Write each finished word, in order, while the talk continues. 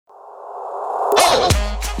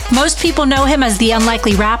Most people know him as the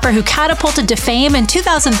unlikely rapper who catapulted to fame in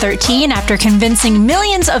 2013 after convincing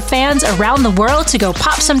millions of fans around the world to go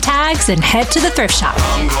pop some tags and head to the thrift shop.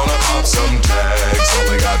 I'm gonna pop some tags,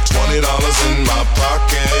 only got $20 in my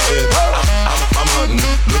pocket. I'm hunting,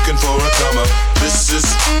 looking for a comer. This is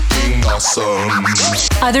f***ing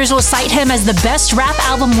awesome. Others will cite him as the best rap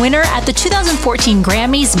album winner at the 2014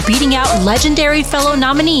 Grammys, beating out legendary fellow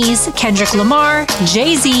nominees Kendrick Lamar,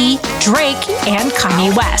 Jay-Z, Drake, and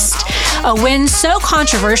Kanye West. A win so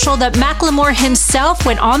controversial that Macklemore himself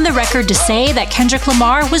went on the record to say that Kendrick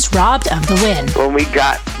Lamar was robbed of the win. When we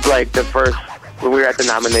got when we were at the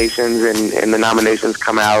nominations and the nominations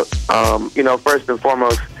come out, first and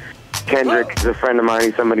foremost, Kendrick is a friend of mine.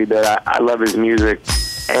 He's somebody that I love his music,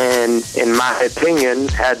 and in my opinion,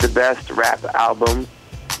 had the best rap album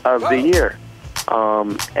of the year.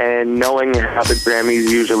 And knowing how the Grammys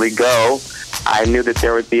usually go, I knew that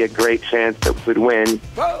there would be a great chance that we would win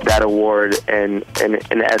that award and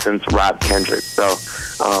in essence, rob Kendrick. So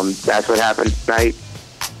that's what happened tonight.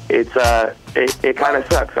 It kind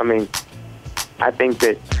of sucks. I mean, I think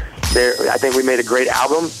we made a great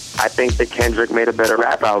album. I think that Kendrick made a better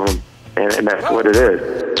rap album. And that's what it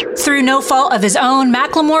is. Through no fault of his own,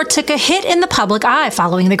 Macklemore took a hit in the public eye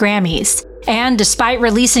following the Grammys. And despite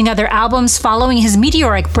releasing other albums following his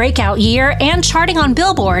meteoric breakout year and charting on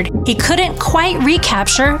Billboard, he couldn't quite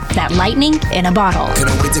recapture that lightning in a bottle.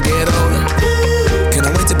 Couldn't wait to get older.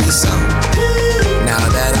 Couldn't wait to be some. Now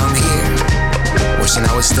that I'm here, wishing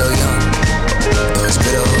I was still young. Those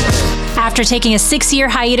good old days. After taking a 6-year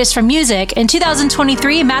hiatus from music, in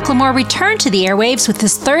 2023, Macklemore returned to the airwaves with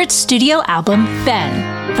his third studio album,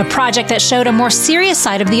 Ben, a project that showed a more serious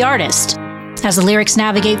side of the artist, as the lyrics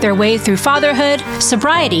navigate their way through fatherhood,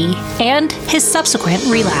 sobriety, and his subsequent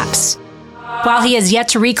relapse. While he has yet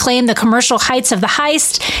to reclaim the commercial heights of the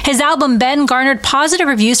heist, his album Ben garnered positive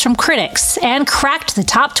reviews from critics and cracked the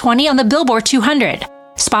top 20 on the Billboard 200,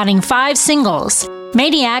 spawning 5 singles: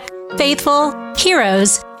 Maniac, Faithful,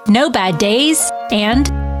 Heroes, No Bad Days, and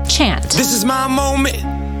Chant. This is my moment.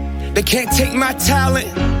 They can't take my talent.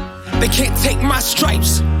 They can't take my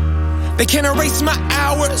stripes. They can't erase my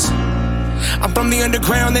hours. I'm from the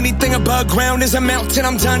underground. Anything above ground is a mountain.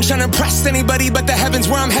 I'm done trying to impress anybody but the heavens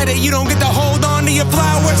where I'm headed. You don't get to hold on to your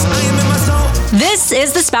flowers. I am in my zone. This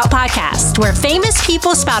is the Spout Podcast, where famous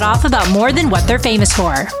people spout off about more than what they're famous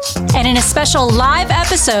for. And in a special live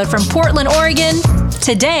episode from Portland, Oregon,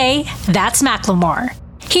 today, that's Macklemore.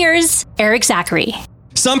 Here's Eric Zachary.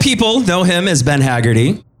 Some people know him as Ben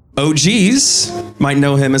Haggerty. OGs might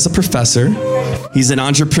know him as a professor. He's an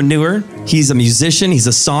entrepreneur. He's a musician. He's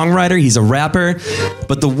a songwriter. He's a rapper.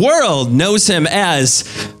 But the world knows him as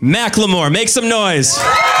Macklemore. Make some noise.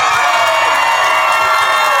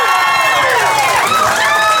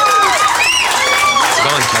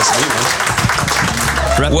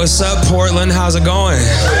 What's up, Portland? How's it going?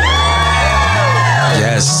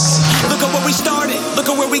 Yes. Look at where we started. Look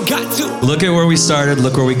at where we got to. Look at where we started.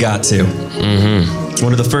 Look where we got to. Mm-hmm.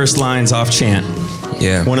 One of the first lines off Chant.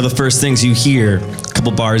 Yeah. One of the first things you hear a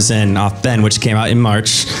couple bars in off Ben, which came out in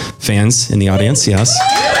March. Fans in the audience, yes.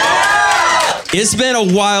 It's been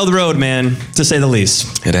a wild road, man, to say the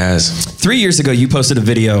least. It has. 3 years ago, you posted a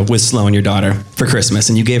video with Sloan, your daughter, for Christmas,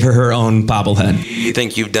 and you gave her her own bobblehead. You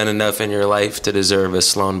think you've done enough in your life to deserve a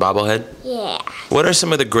Sloan bobblehead? Yeah. What are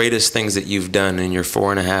some of the greatest things that you've done in your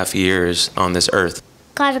 4.5 years on this earth?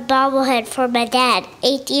 Got a bobblehead for my dad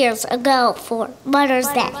 8 years ago for Mother's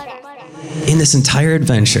Day. In this entire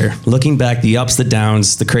adventure, looking back, the ups, the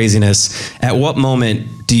downs, the craziness, at what moment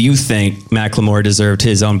do you think Macklemore deserved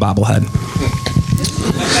his own bobblehead?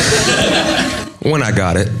 When I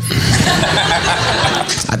got it.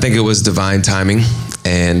 I think it was divine timing.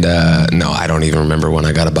 And no, I don't even remember when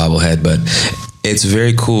I got a bobblehead, but it's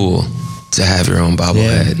very cool to have your own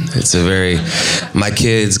bobblehead. Yeah. It's a very, my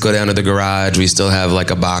kids go down to the garage. We still have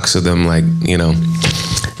like a box of them, like, you know,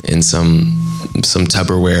 in some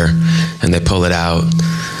Tupperware, and they pull it out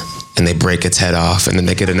and they break its head off and then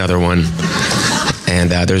they get another one. And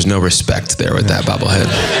there's no respect there with that bobblehead.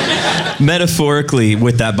 Metaphorically,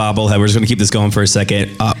 with that bobblehead, we're just going to keep this going for a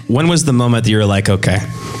second. When was the moment that you were like, okay,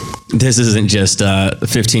 this isn't just a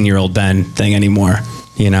 15-year-old Ben thing anymore?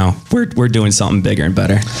 You know, we're doing something bigger and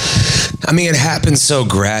better. I mean, it happened so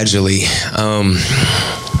gradually.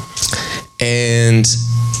 And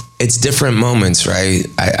it's different moments, right?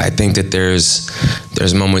 I think that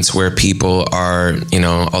there's moments where people are, you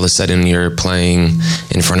know, all of a sudden you're playing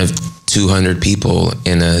in front of 200 people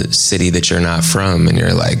in a city that you're not from, and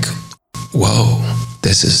you're like, whoa,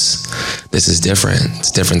 this is different.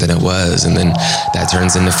 It's different than it was. And then that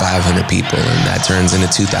turns into 500 people, and that turns into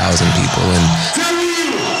 2,000 people. And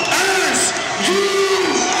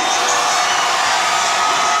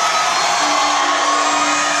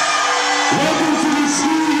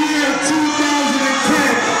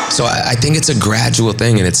so I think it's a gradual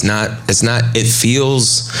thing, and it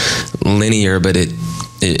feels linear, but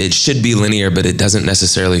it should be linear, but it doesn't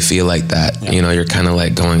necessarily feel like that. Yeah. You know, you're kind of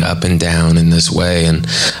like going up and down in this way. And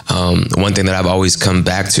one thing that I've always come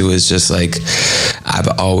back to is just like,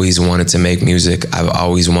 I've always wanted to make music. I've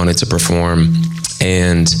always wanted to perform,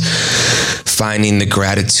 and finding the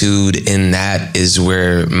gratitude in that is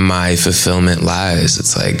where my fulfillment lies.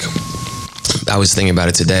 It's like, I was thinking about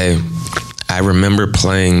it today. I remember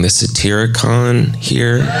playing the Satyricon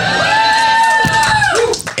here,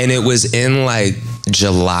 and it was in like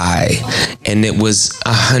July, and it was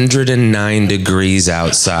 109 degrees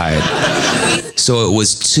outside. So it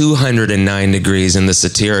was 209 degrees in the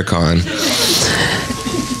Satyricon,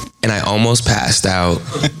 and I almost passed out,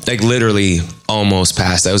 like literally almost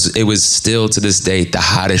passed. It was still to this date the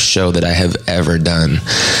hottest show that I have ever done.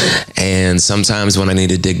 And sometimes when I need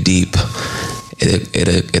to dig deep,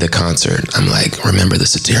 at a concert, I'm like, remember the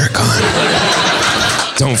Satyricon.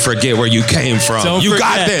 Don't forget where you came from. You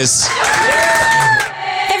got this.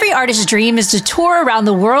 Every artist's dream is to tour around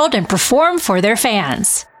the world and perform for their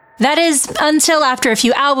fans. That is, until after a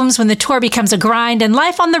few albums, when the tour becomes a grind and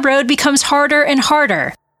life on the road becomes harder and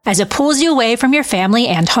harder as it pulls you away from your family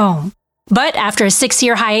and home. But after a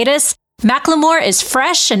 6-year hiatus, Macklemore is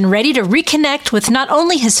fresh and ready to reconnect with not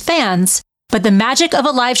only his fans, but the magic of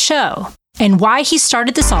a live show, and why he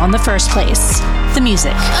started this all in the first place, the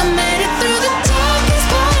music. I made it through the darkest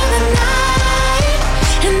part of the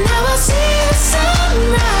night, and now I see the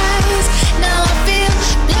sunrise. Now I feel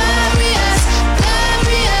glorious,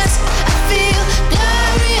 glorious. I feel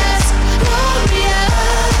glorious, glorious.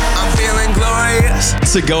 I'm feeling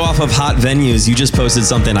glorious. To go off of hot venues, you just posted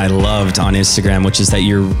something I loved on Instagram, which is that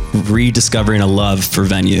you're rediscovering a love for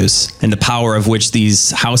venues and the power of which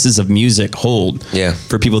these houses of music hold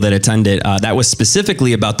for people that attend it. That was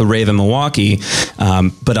specifically about the rave in Milwaukee,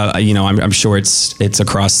 but I'm sure it's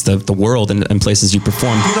across the world and places you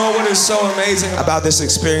perform. You know what is so amazing about this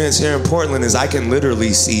experience here in Portland is I can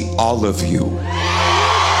literally see all of you.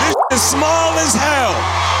 This is small as hell.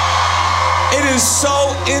 It is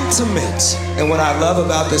so intimate. And what I love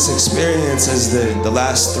about this experience is that the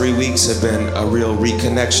last 3 weeks have been a real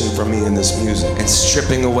reconnection for me in this music, and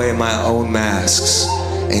stripping away my own masks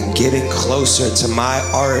and getting closer to my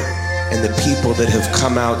art and the people that have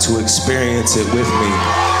come out to experience it with me.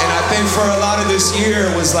 And I think for a lot of this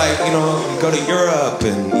year it was like, you go to Europe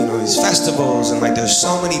and, these festivals, and like there's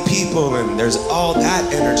so many people and there's all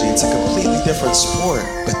that energy. It's a completely different sport.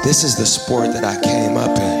 But this is the sport that I came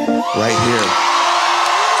up in, right here.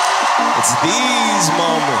 It's these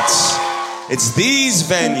moments, it's these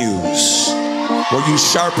venues where you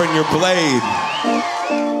sharpen your blade.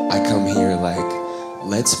 I come here like,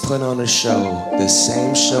 let's put on a show, the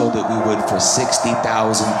same show that we would for 60,000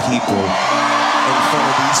 people in front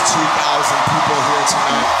of these 2,000 people here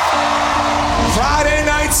tonight. Friday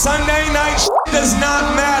night, Sunday night, does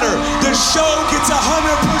not matter. The show gets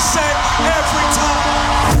 100% every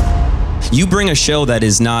time. You bring a show that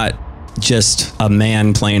is not just a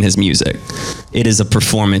man playing his music. It is a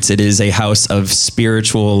performance. It is a house of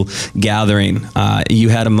spiritual gathering. You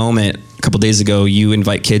had a moment a couple days ago. You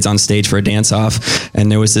invite kids on stage for a dance-off, and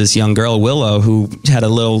there was this young girl, Willow, who had a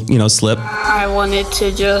little, slip. I wanted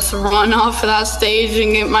to just run off of that stage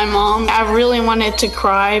and get my mom. I really wanted to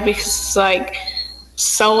cry because it's like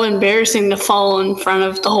so embarrassing to fall in front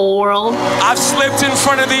of the whole world. I've slipped in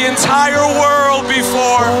front of the entire world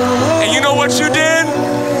before, and you know what you did?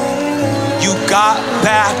 You got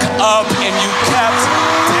back up and you kept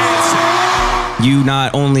dancing. You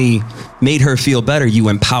not only made her feel better, you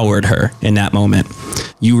empowered her in that moment.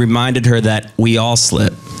 You reminded her that we all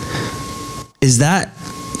slip. Is that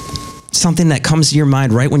something that comes to your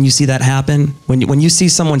mind right when you see that happen? When you see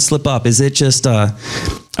someone slip up, is it just,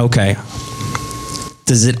 okay.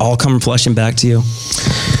 Does it all come flushing back to you?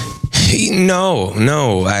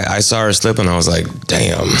 No. I saw her slip and I was like,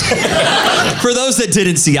 damn. For those that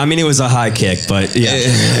didn't see, it was a high kick, but yeah.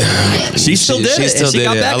 She still did it. She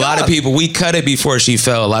got back up. A lot of people, we cut it before she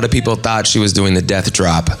fell. A lot of people thought she was doing the death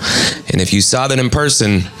drop. And if you saw that in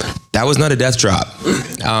person, that was not a death drop.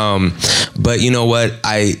 But you know what?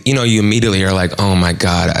 You immediately are like, oh my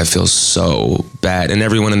God, I feel so bad. And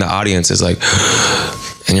everyone in the audience is like,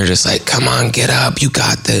 and you're just like, come on, get up. You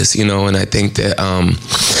got this, And I think that,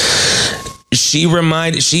 she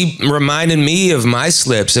reminded me of my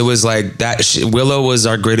slips. It was like that. Willow was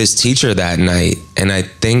our greatest teacher that night, and I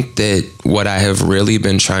think that what I have really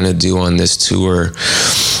been trying to do on this tour,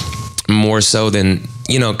 more so than,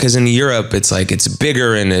 you know, because in Europe it's like it's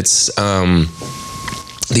bigger and it's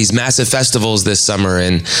these massive festivals this summer,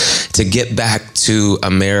 and to get back to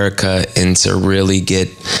America and to really get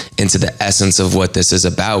into the essence of what this is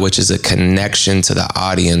about, which is a connection to the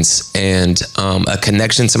audience and a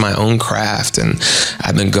connection to my own craft. And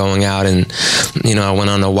I've been going out and, you know, I went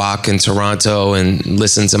on a walk in Toronto and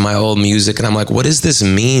listened to my old music, and I'm like, what does this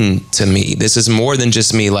mean to me? This is more than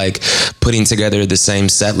just me like putting together the same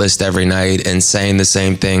set list every night and saying the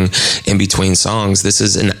same thing in between songs. This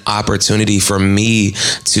is an opportunity for me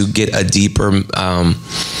to get a deeper,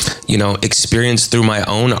 you know, experience through my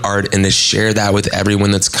own art and to share that with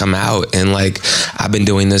everyone that's come out. And like, I've been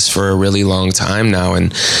doing this for a really long time now,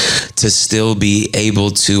 and to still be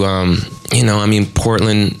able to, you know, I mean,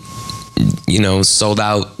 Portland, you know, sold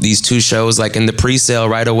out these 2 shows like in the pre-sale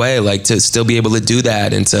right away, like to still be able to do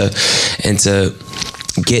that and to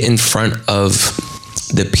get in front of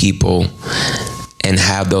the people and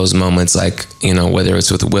have those moments, like, you know, whether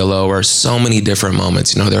it's with Willow or so many different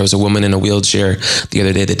moments. You know, there was a woman in a wheelchair the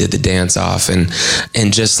other day that did the dance off, and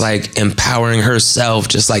just like empowering herself,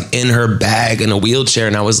 just like in her bag in a wheelchair.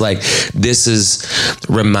 And I was like, this is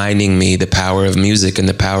reminding me the power of music and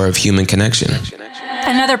the power of human connection.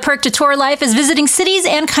 Another perk to tour life is visiting cities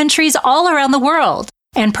and countries all around the world,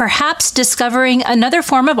 and perhaps discovering another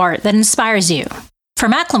form of art that inspires you. For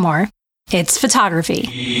Macklemore, it's photography.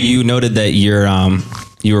 You noted that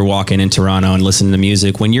you were walking in Toronto and listening to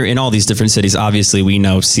music. When you're in all these different cities, obviously we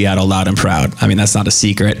know Seattle loud and proud. I mean, that's not a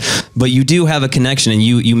secret. But you do have a connection, and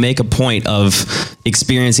you make a point of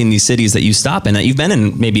experiencing these cities that you stop in, that you've been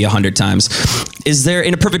in maybe 100 times. Is there,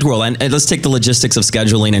 in a perfect world, and let's take the logistics of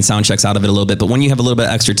scheduling and sound checks out of it a little bit, but when you have a little bit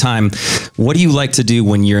extra time, what do you like to do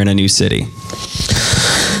when you're in a new city?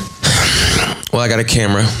 Well, I got a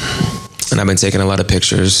camera, and I've been taking a lot of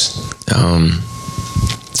pictures.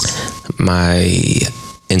 My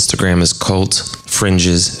Instagram is Cult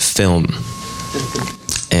Fringes Film,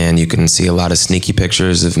 and you can see a lot of sneaky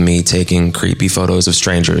pictures of me taking creepy photos of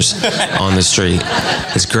strangers on the street.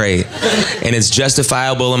 It's great, and it's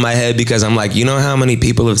justifiable in my head because I'm like, you know how many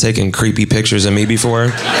people have taken creepy pictures of me before?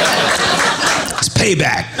 It's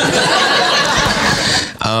payback.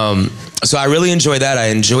 So I really enjoy that. I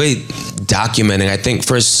enjoy documenting. I think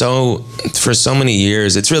for so many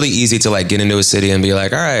years, it's really easy to like get into a city and be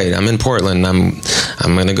like, all right, I'm in Portland. I'm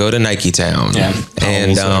gonna go to Nike Town. Yeah.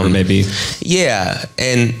 And maybe. Yeah.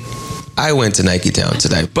 And I went to Nike Town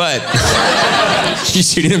today, but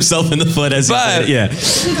he's shooting himself in the foot as he said it. Yeah.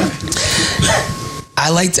 I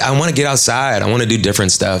want to get outside. I want to do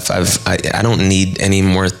different stuff. I don't need any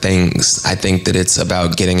more things. I think that it's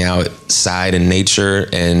about getting outside in nature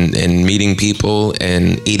and meeting people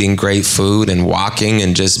and eating great food and walking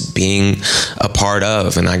and just being a part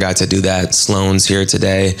of. And I got to do that. Sloane's here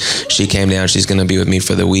today. She came down. She's going to be with me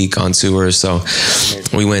for the week on tour. So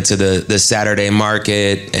we went to the Saturday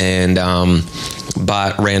market and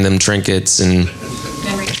bought random trinkets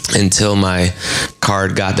until my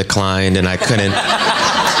card got declined and I couldn't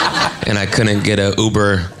get a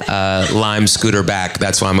Uber Lime scooter back.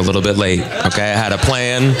 That's why I'm a little bit late. Okay, I had a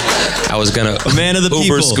plan. I was gonna a man of the Uber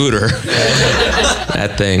people. Scooter.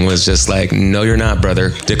 That thing was just like, no, you're not, brother.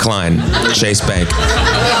 Decline. Chase Bank.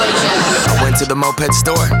 I went to the moped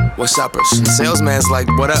store. What's uppers? Salesman's like,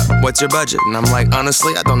 what up? What's your budget? And I'm like,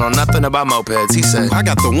 honestly, I don't know nothing about mopeds. He said, I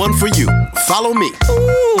got the one for you. Follow me.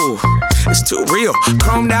 Ooh, it's too real.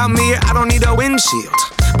 Chromed out mirror, I don't need a windshield.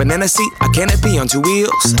 Banana seat, a canopy on 2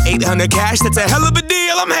 wheels. 800 cash, that's a hell of a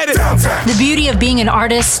deal. I'm headed downtown. The beauty of being an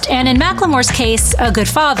artist, and in Macklemore's case, a good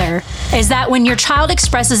father, is that when your child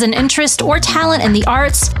expresses an interest or talent in the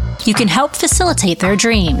arts, you can help facilitate their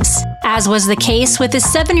dreams, as was the case with his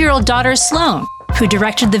 7-year-old daughter, Sloane, who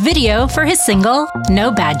directed the video for his single,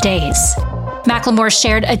 No Bad Days. Macklemore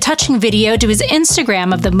shared a touching video to his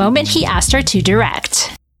Instagram of the moment he asked her to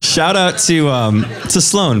direct. Shout out to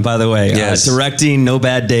Sloane, by the way. Yes. Directing No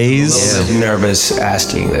Bad Days. I'm a little nervous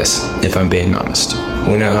asking this, if I'm being honest.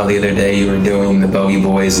 We know how the other day you were doing the Bogey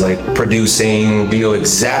Boys, like producing, you know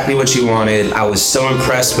exactly what you wanted. I was so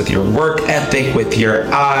impressed with your work ethic, with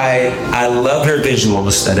your eye. I love her visual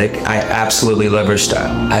aesthetic. I absolutely love her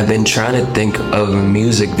style. I've been trying to think of a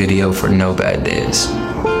music video for No Bad Days.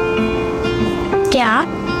 Yeah.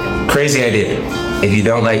 Crazy idea. If you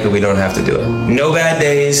don't like it, we don't have to do it. No Bad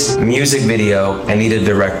Days, music video, I need a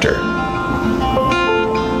director.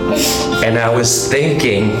 And I was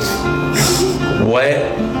thinking, what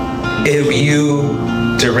if you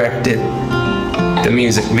directed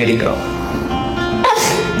music video.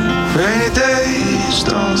 Rainy days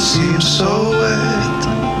don't seem so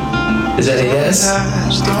wet. Is that a yes?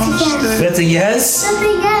 That's a yes?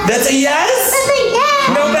 That's a yes?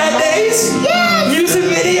 No bad days? Yes! Music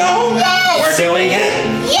video? Yes! We're doing it?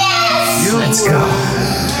 Yes! Let's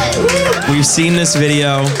go. We've seen this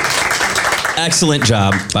video. Excellent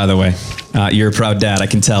job, by the way. You're a proud dad, I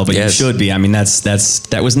can tell, but Yes. you should be. I mean,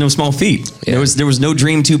 that was no small feat. Yeah. There was no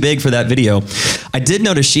dream too big for that video. I did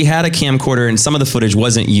notice she had a camcorder, and some of the footage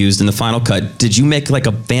wasn't used in the final cut. Did you make like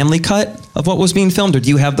a family cut of what was being filmed, or do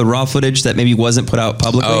you have the raw footage that maybe wasn't put out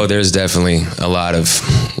publicly? Oh, there's definitely a lot of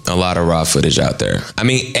raw footage out there. I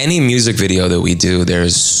mean, any music video that we do,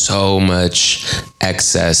 there's so much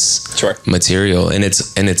excess material, and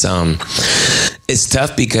it's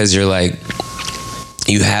tough because you're like,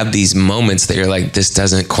 you have these moments that you're like,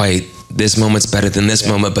 this moment's better than this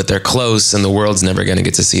moment, but they're close, and the world's never going to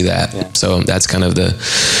get to see that. Yeah. So that's kind of the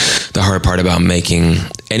hard part about making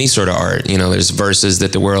any sort of art. You know, there's verses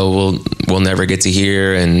that the world will never get to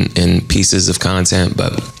hear, and pieces of content,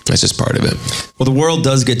 but that's just part of it. Well, the world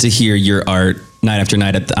does get to hear your art night after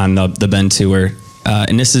night on the Ben tour.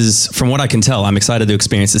 And this is, from what I can tell, I'm excited to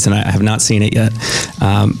experience this, and I have not seen it yet.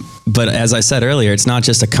 But as I said earlier, it's not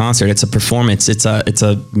just a concert; it's a performance. It's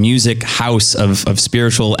a music house of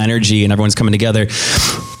spiritual energy, and everyone's coming together.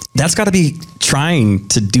 That's got to be trying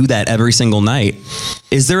to do that every single night.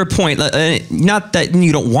 Is there a point, not that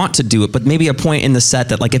you don't want to do it, but maybe a point in the set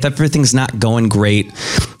that, like, if everything's not going great,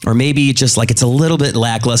 or maybe just like it's a little bit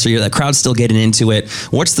lackluster, the crowd's still getting into it,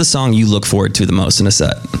 what's the song you look forward to the most in a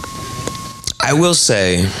set? I will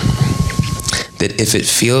say that if it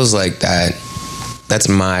feels like that, that's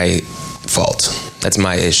my fault. That's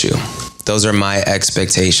my issue. Those are my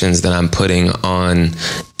expectations that I'm putting on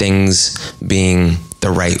things being the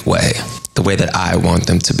right way, the way that I want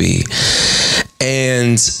them to be.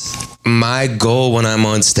 And my goal when I'm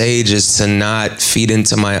on stage is to not feed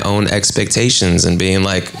into my own expectations and being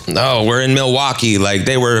like, oh, we're in Milwaukee, like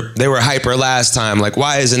they were hyper last time, like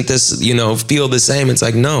why isn't this, feel the same? It's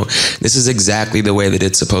like, no, this is exactly the way that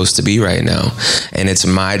it's supposed to be right now, and it's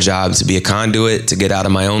my job to be a conduit, to get out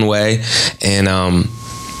of my own way. And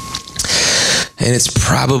it's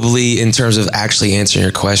probably, in terms of actually answering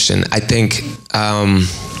your question, I think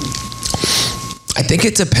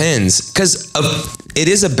it depends, because it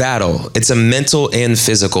is a battle. It's a mental and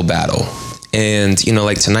physical battle. And,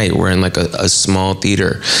 like tonight, we're in like a small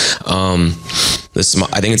theater. I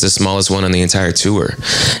think it's the smallest one on the entire tour.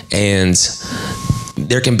 And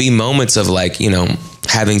there can be moments of like,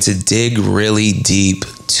 having to dig really deep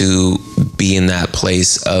to be in that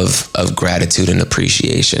place of gratitude and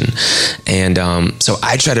appreciation. And so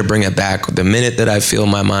I try to bring it back the minute that I feel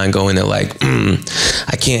my mind going to like,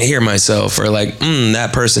 I can't hear myself, or like,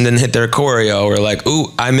 that person didn't hit their choreo, or like, ooh,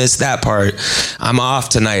 I missed that part. I'm off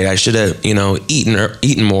tonight. I should have,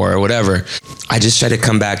 eaten more or whatever. I just try to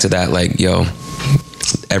come back to that, like, yo,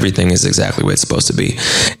 everything is exactly what it's supposed to be.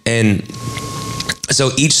 And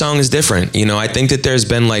so each song is different. I think that there's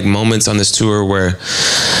been like moments on this tour where,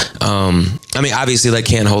 obviously like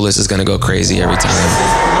Can't Hold Us is going to go crazy every time.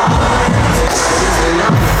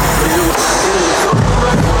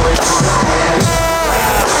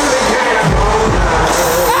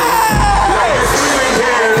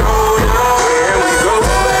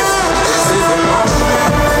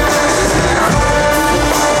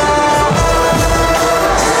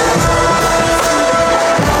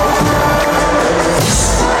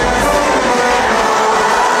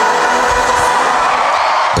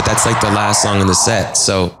 That's like the last song in the set,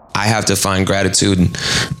 so I have to find gratitude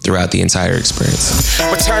throughout the entire experience.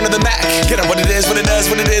 Return to the Mac. Get up what it is, what it does,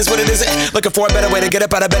 what it is, what it isn't. Looking for a better way to get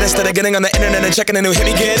up out of bed instead of getting on the internet and checking a new hit.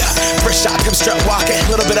 Me get up. First shot, come strut walking. A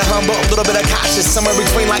little bit of humble, a little bit of cautious. Somewhere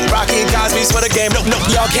between like Rocky and Cosby's for the game. Nope,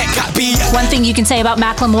 y'all can't copy. One thing you can say about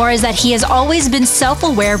Macklemore is that he has always been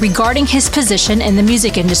self-aware regarding his position in the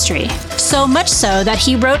music industry. So much so that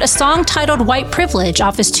he wrote a song titled White Privilege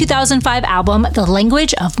off his 2005 album, The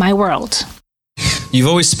Language of My World. You've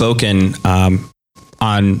always spoken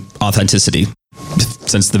on authenticity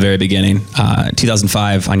since the very beginning.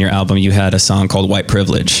 2005, on your album, you had a song called White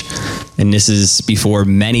Privilege. And this is before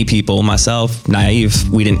many people, myself, naive,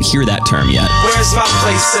 we didn't hear that term yet. Where's my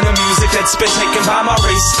place in the music that's been taken by my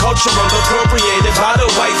race? Cultural appropriated by the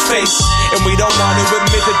white face. And we don't want to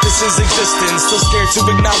admit that this is existence. Still scared to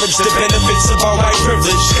acknowledge the benefits of our white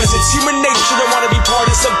privilege. Cause it's human nature to want to be part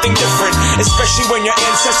of something different, especially when your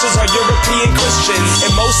ancestors are European Christians.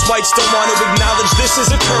 And most whites don't want to acknowledge this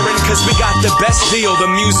is occurring, cause we got the best deal,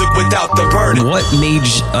 the music without the burden. What made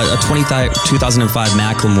a 2005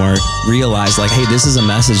 Macklemore realize like, hey, this is a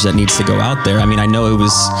message that needs to go out there? I mean, I know it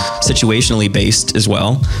was situationally based as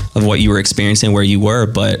well of what you were experiencing where you were,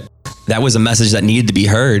 but that was a message that needed to be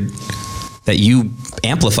heard, that you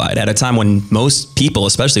amplified at a time when most people,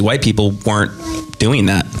 especially white people, weren't doing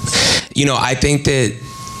that. You know, I think that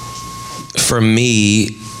for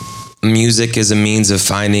me, music is a means of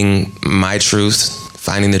finding my truth,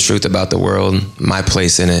 finding the truth about the world, my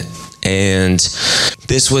place in it. And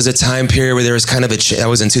this was a time period where there was kind of that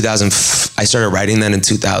was in 2000. I started writing that in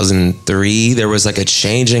 2003. There was like a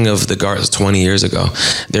changing of the guard. It was 20 years ago.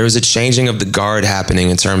 There was a changing of the guard happening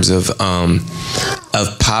in terms of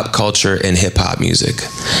pop culture and hip hop music.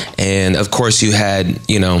 And of course you had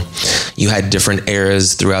different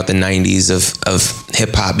eras throughout the 90s of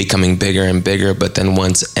hip hop becoming bigger and bigger. But then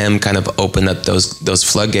once M kind of opened up those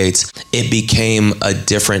floodgates, it became a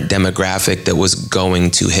different demographic that was going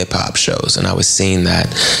to hip hop shows. And I was seeing that.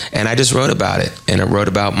 And I just wrote about it. And I wrote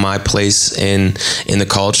about my place in the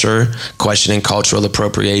culture, questioning cultural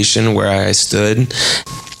appropriation, where I stood.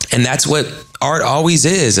 And that's what art always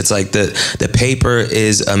is. It's like the paper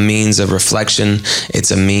is a means of reflection.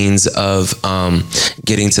 It's a means of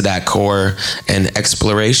getting to that core and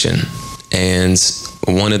exploration. And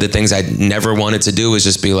one of the things I never wanted to do was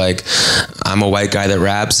just be like, I'm a white guy that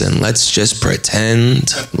raps and let's just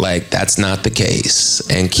pretend like that's not the case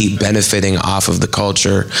and keep benefiting off of the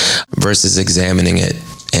culture versus examining it.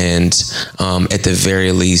 And at the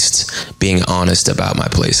very least, being honest about my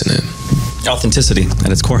place in it. Authenticity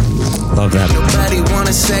at its core. Love that. Nobody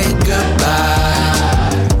wanna say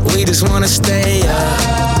goodbye. We just wanna stay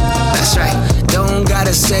up. That's right. Don't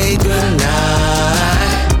gotta say goodnight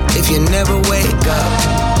if you never wake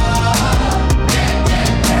up.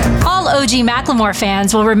 All OG Macklemore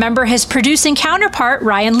fans will remember his producing counterpart,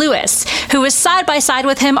 Ryan Lewis, who was side by side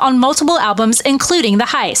with him on multiple albums, including The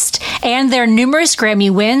Heist, and their numerous Grammy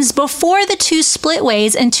wins before the two split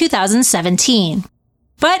ways in 2017.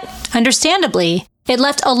 But, understandably, it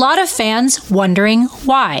left a lot of fans wondering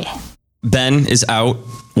why. Ben is out.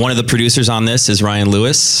 One of the producers on this is Ryan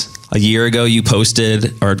Lewis. A year ago, you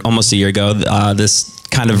posted, or almost a year ago, this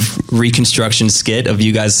kind of reconstruction skit of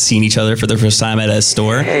you guys seeing each other for the first time at a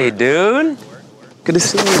store. Hey, dude. Good to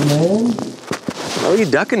see you, man. Why are you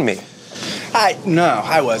ducking me? No,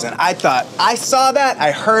 I wasn't. I saw that,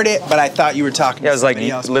 I heard it, but I thought you were talking to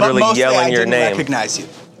somebody else. Literally yelling your name. I didn't recognize you.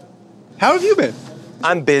 How have you been?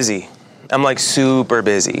 I'm busy. I'm like super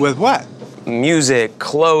busy. With what? Music,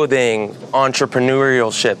 clothing,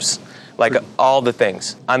 entrepreneurial ships, like all the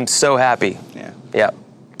things. I'm so happy. Yeah.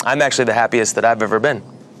 I'm actually the happiest that I've ever been.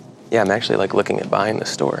 Yeah, I'm actually like looking at buying the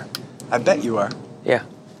store. I bet you are. Yeah.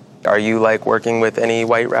 Are you like working with any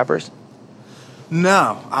white rappers?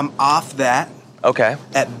 No, I'm off that. Okay.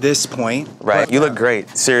 At this point. Right. But, you look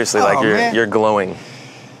great. Seriously, you're glowing.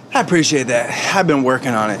 I appreciate that. I've been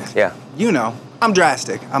working on it. Yeah. You know, I'm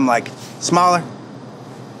drastic. I'm like smaller,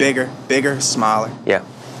 bigger, smaller. Yeah.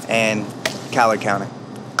 And calorie counting.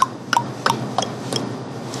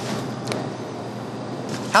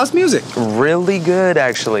 How's music? Really good,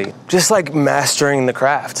 actually. Just like mastering the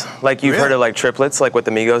craft. Like you've heard of like triplets, like what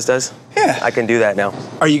the Migos does? Yeah. I can do that now.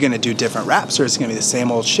 Are you gonna do different raps or is it gonna be the same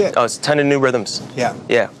old shit? Oh, it's a ton of new rhythms. Yeah.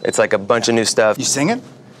 Yeah, it's like a bunch of new stuff. You sing it?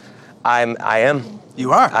 I am.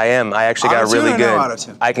 You are? I am. I actually got really good. No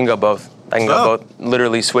auto-tune? I can go both. I can go both.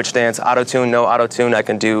 Literally switch dance, auto-tune, no auto-tune. I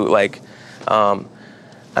can do like, I'm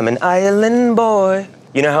an island boy.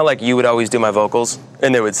 You know how like you would always do my vocals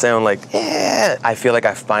and they would sound like, yeah. I feel like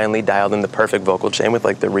I finally dialed in the perfect vocal chain with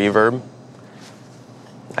like the reverb.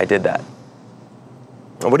 I did that.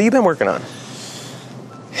 What have you been working on?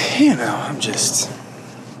 You know, I'm just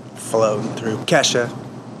floating through. Kesha,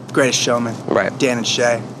 Greatest Showman. Right. Dan and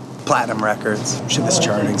Shay, Platinum Records. Shit that's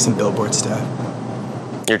charting, some Billboard stuff.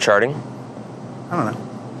 You're charting? I don't know.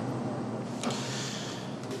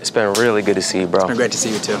 It's been really good to see you, bro. It's been great to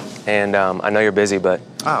see you too. And I know you're busy, but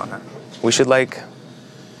no. We should like,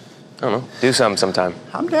 I don't know, do something sometime.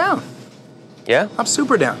 I'm down. Yeah? I'm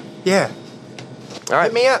super down. Yeah. All right.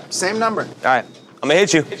 Hit me up. Same number. All right. I'm gonna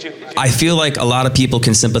hit you. I feel like a lot of people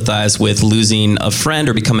can sympathize with losing a friend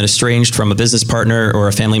or becoming estranged from a business partner or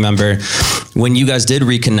a family member. When you guys did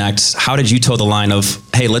reconnect, how did you toe the line of,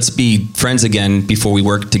 hey, let's be friends again before we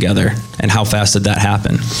work together? And how fast did that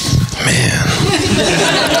happen? Man.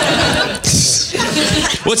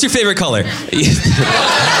 What's your favorite color?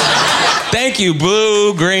 Thank you,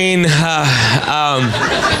 blue, green.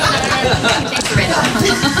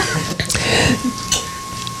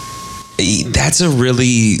 That's a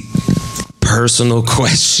really personal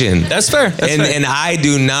question. That's fair. That's fair. And I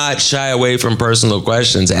do not shy away from personal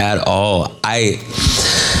questions at all.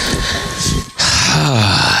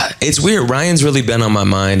 It's weird. Ryan's really been on my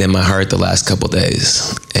mind and my heart the last couple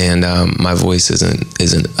days, and my voice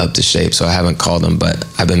isn't up to shape, so I haven't called him, but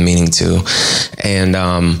I've been meaning to. And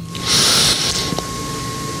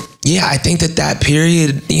yeah, I think that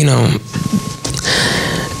period, you know,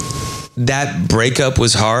 that breakup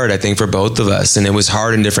was hard, I think, for both of us, and it was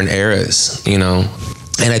hard in different eras, you know.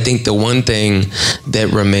 And I think the one thing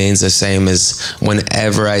that remains the same is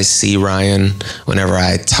whenever I see Ryan, whenever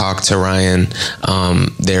I talk to Ryan,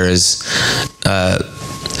 there is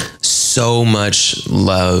so much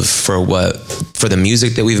love for the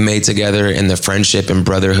music that we've made together and the friendship and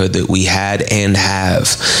brotherhood that we had and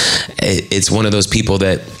have. It's one of those people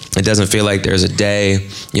that it doesn't feel like there's a day,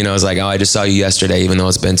 you know, it's like, oh, I just saw you yesterday, even though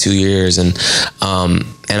it's been 2 years. And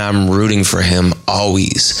I'm rooting for him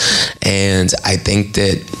always. And I think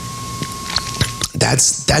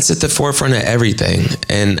that's at the forefront of everything.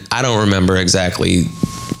 And I don't remember exactly,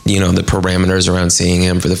 you know, the parameters around seeing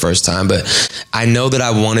him for the first time, but I know that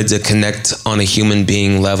I wanted to connect on a human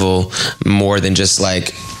being level more than just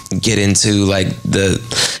like get into like the,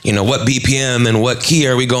 you know, what BPM and what key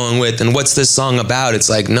are we going with and what's this song about. It's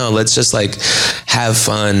like, no, let's just like have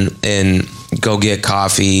fun and go get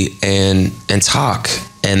coffee and talk.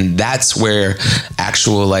 And that's where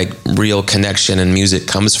actual like real connection and music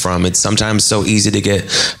comes from. It's sometimes so easy to get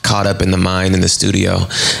caught up in the mind in the studio.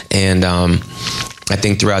 And I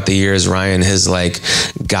think throughout the years, Ryan has like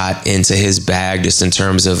got into his bag just in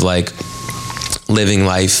terms of like living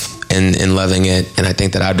life and loving it. And I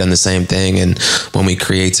think that I've done the same thing. And when we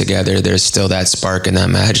create together, there's still that spark and that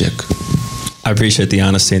magic. I appreciate the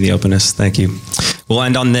honesty and the openness. Thank you. We'll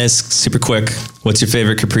end on this super quick. What's your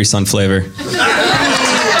favorite Capri Sun flavor?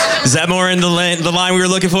 Is that more in the line we were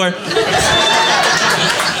looking for?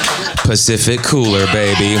 Pacific Cooler,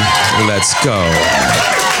 baby. Let's go.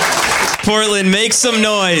 Portland, make some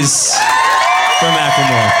noise for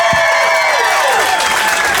Macklemore.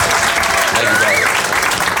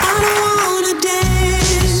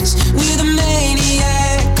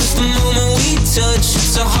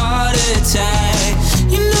 It's a heart attack.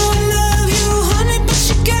 You know I love you, honey, but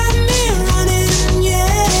you got me running,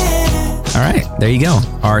 yeah. All right, there you go.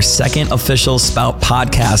 Our second official Spout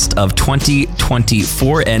podcast of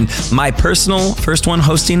 2024, and my personal first one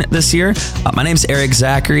hosting this year. My name's Eric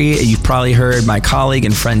Zachary. You've probably heard my colleague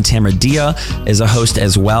and friend Tamara Dia is a host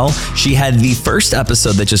as well. She had the first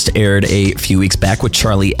episode that just aired a few weeks back with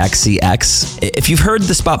Charlie XCX. If you've heard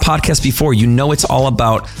the Spout podcast before, you know it's all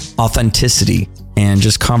about authenticity and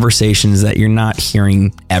just conversations that you're not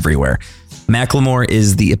hearing everywhere. Macklemore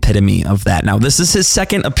is the epitome of that. Now, this is his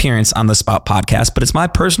second appearance on the Spout podcast, but it's my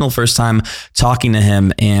personal first time talking to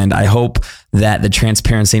him, and I hope that the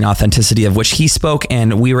transparency and authenticity of which he spoke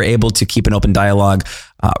and we were able to keep an open dialogue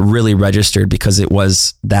really registered, because it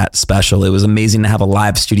was that special. It was amazing to have a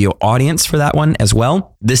live studio audience for that one as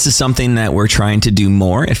well. This is something that we're trying to do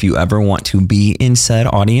more. If you ever want to be in said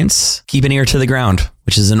audience, keep an ear to the ground,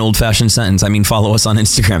 which is an old-fashioned sentence. I mean, follow us on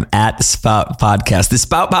Instagram at Spout Podcast. The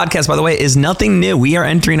Spout Podcast, by the way, is nothing new. We are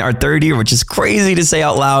entering our third year, which is crazy to say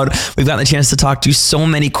out loud. We've gotten the chance to talk to so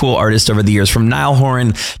many cool artists over the years, from Niall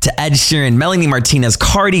Horan to Ed Sheeran, Melanie Martinez,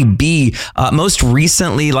 Cardi B. Most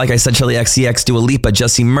recently, like I said, Charlie XCX, Dua Lipa,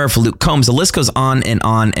 Jesse Murph, Luke Combs. The list goes on and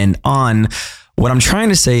on and on. What I'm trying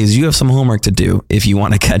to say is you have some homework to do if you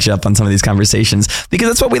want to catch up on some of these conversations, because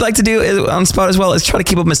that's what we like to do on Spout as well, is try to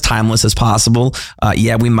keep them as timeless as possible.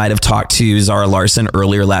 Yeah, we might have talked to Zara Larsson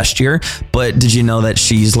earlier last year, but did you know that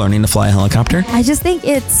she's learning to fly a helicopter? I just think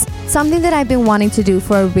it's something that I've been wanting to do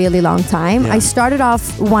for a really long time. Yeah. I started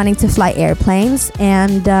off wanting to fly airplanes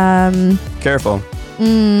and... Careful.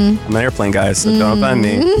 I'm an airplane guy, so don't offend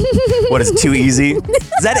me. What, is it too easy?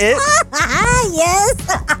 Is that it? Yes.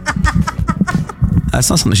 That's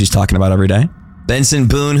not something she's talking about every day. Benson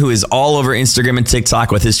Boone, who is all over Instagram and TikTok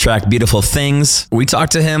with his track Beautiful Things. We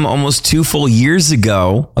talked to him almost 2 full years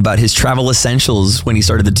ago about his travel essentials when he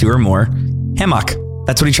started the tour more. Hammock.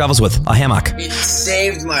 That's what he travels with, a hammock. It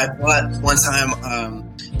saved my butt one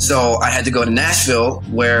time. So I had to go to Nashville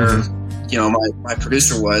where, you know, my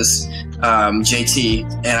producer was, JT.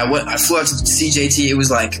 And I flew out to see JT. It was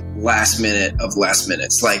like last minute of last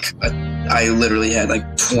minutes. Like I literally had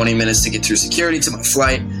like 20 minutes to get through security to my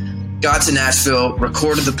flight. Got to Nashville,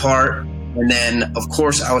 recorded the part, and then, of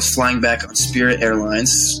course, I was flying back on Spirit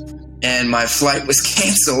Airlines, and my flight was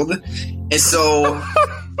canceled. And so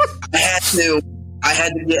I had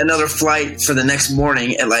to get another flight for the next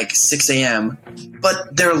morning at like 6 a.m.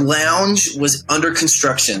 But their lounge was under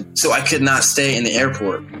construction, so I could not stay in the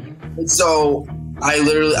airport. And so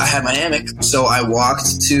I had my hammock, so I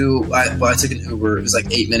walked to, I took an Uber. It was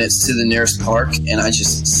like 8 minutes to the nearest park, and I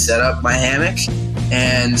just set up my hammock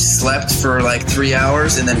and slept for like 3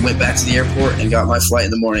 hours, and then went back to the airport and got my flight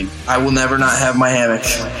in the morning. I will never not have my hammock.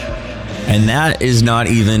 And that is not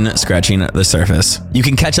even scratching the surface. You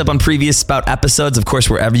can catch up on previous Spout episodes, of course,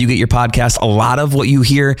 wherever you get your podcast. A lot of what you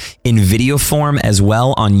hear in video form as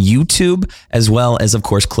well on YouTube, as well as, of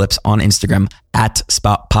course, clips on Instagram at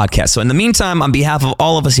Spout Podcast. So in the meantime, on behalf of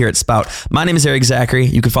all of us here at Spout, my name is Eric Zachary.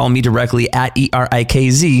 You can follow me directly at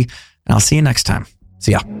ERIKZ, and I'll see you next time.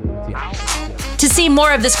 See ya. To see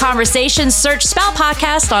more of this conversation, search Spout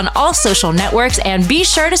Podcast on all social networks and be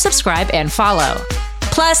sure to subscribe and follow.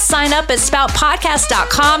 Plus, sign up at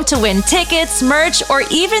spoutpodcast.com to win tickets, merch, or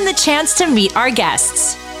even the chance to meet our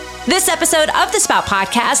guests. This episode of the Spout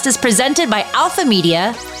Podcast is presented by Alpha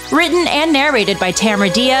Media, written and narrated by Tamara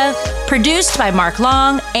Dia, produced by Mark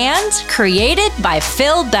Long, and created by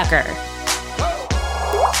Phil Becker.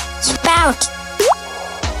 Spout.